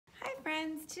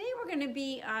Today we're going to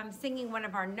be singing one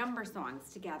of our number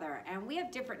songs together, and we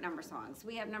have different number songs.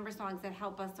 We have number songs that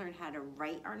help us learn how to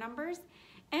write our numbers,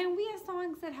 and we have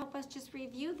songs that help us just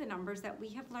review the numbers that we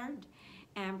have learned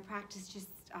and practice just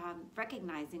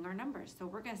recognizing our numbers. So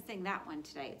we're going to sing that one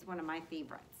today. It's one of my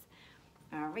favorites.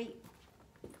 All right.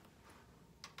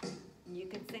 You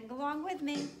can sing along with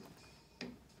me.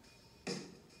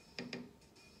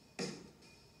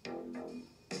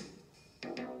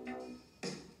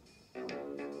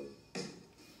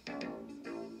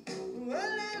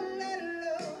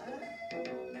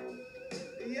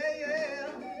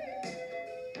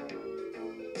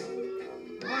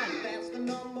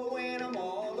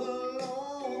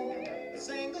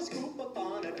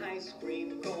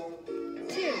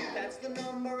 That's the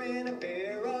number in a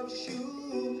pair of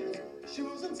shoes.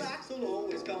 Shoes and socks will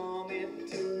always come in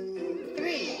two.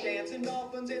 3. Dancing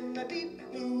dolphins in the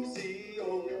deep blue sea.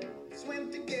 Oh,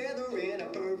 swim together in a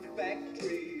perfect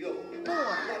trio. 4.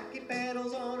 Lucky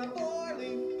petals on a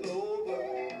 4-leaf clover.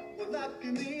 Well,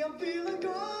 lucky me, I'm feeling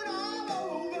good all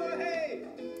over. Hey,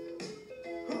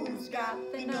 who's got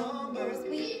the numbers?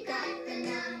 We got the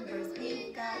numbers.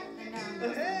 We got the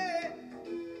numbers. Hey,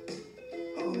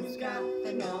 who's got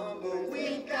the number?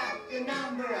 We got the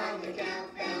number on the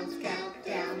countdown's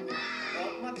countdown.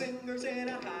 Up my fingers in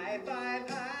a high five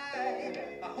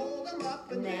high. I hold them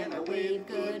up and then I wave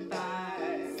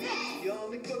goodbye. 6.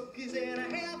 Yummy cookies and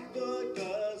a half a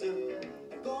dozen.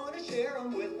 I'm gonna share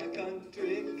them with my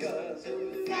country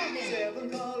cousin. 7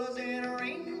 colors in a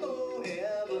rainbow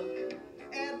heaven.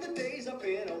 Add the days up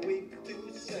in a week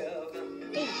to 7.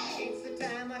 8. It's the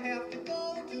time I have to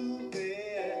go to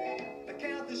bed. I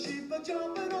count the sheep are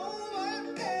jumping over.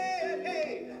 Hey,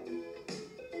 hey.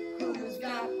 Who's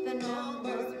got the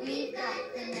number? We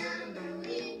got the number.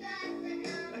 We got the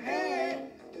number. Hey,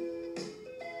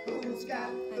 who's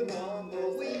got the number?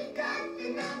 We got the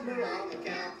number on the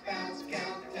countdown's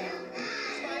countdown.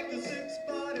 It's like a 6,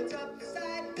 but it's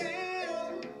upside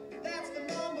down. That's the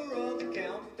number of the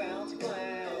countdown's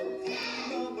clown.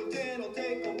 Number 10 will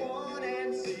take a 1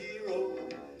 and 0.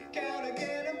 Count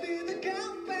again and be the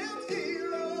countdown's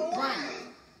hero. 1.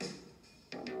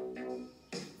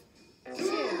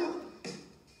 2,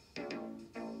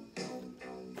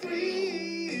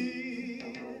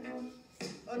 3.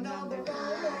 A number 4.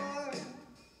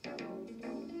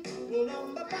 Well,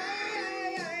 number 5,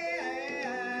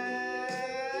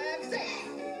 6,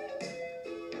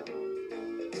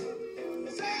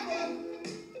 7.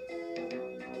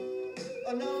 A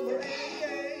number 8.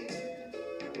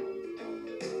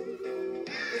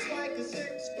 It's like a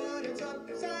 6, but it's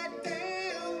upside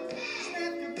down.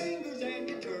 Snap your fingers and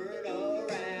you turn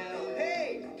around.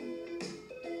 Hey,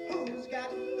 who's got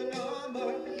the number?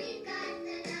 We got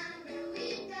the number. We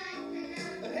got the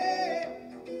number. Hey,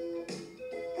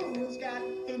 who's got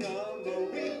the number?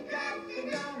 We got the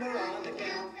number on the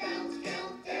countdown's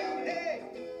countdown. Hey,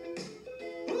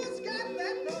 who's got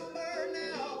that number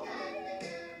now?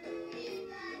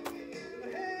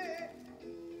 Hey,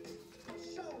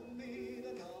 show me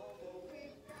the number. We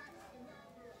got the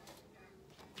number.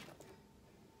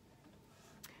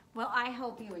 Well, I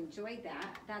hope you enjoyed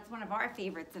that. That's one of our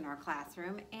favorites in our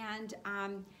classroom. And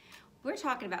we're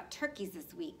talking about turkeys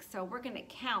this week. So we're going to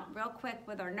count real quick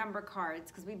with our number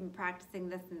cards because we've been practicing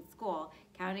this in school,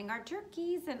 counting our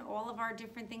turkeys and all of our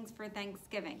different things for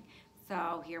Thanksgiving.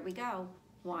 So here we go.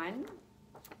 1,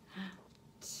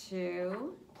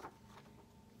 2,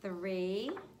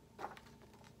 3,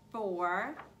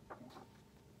 4,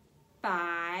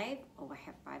 5. Oh, I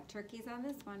have 5 turkeys on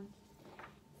this one.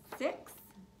 6,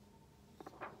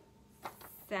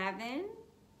 7,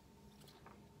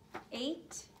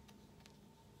 8,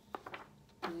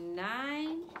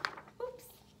 9, oops,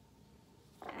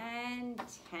 and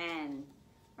 10.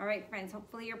 All right, friends,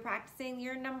 hopefully you're practicing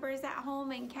your numbers at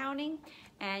home and counting,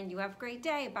 and you have a great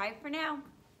day. Bye for now.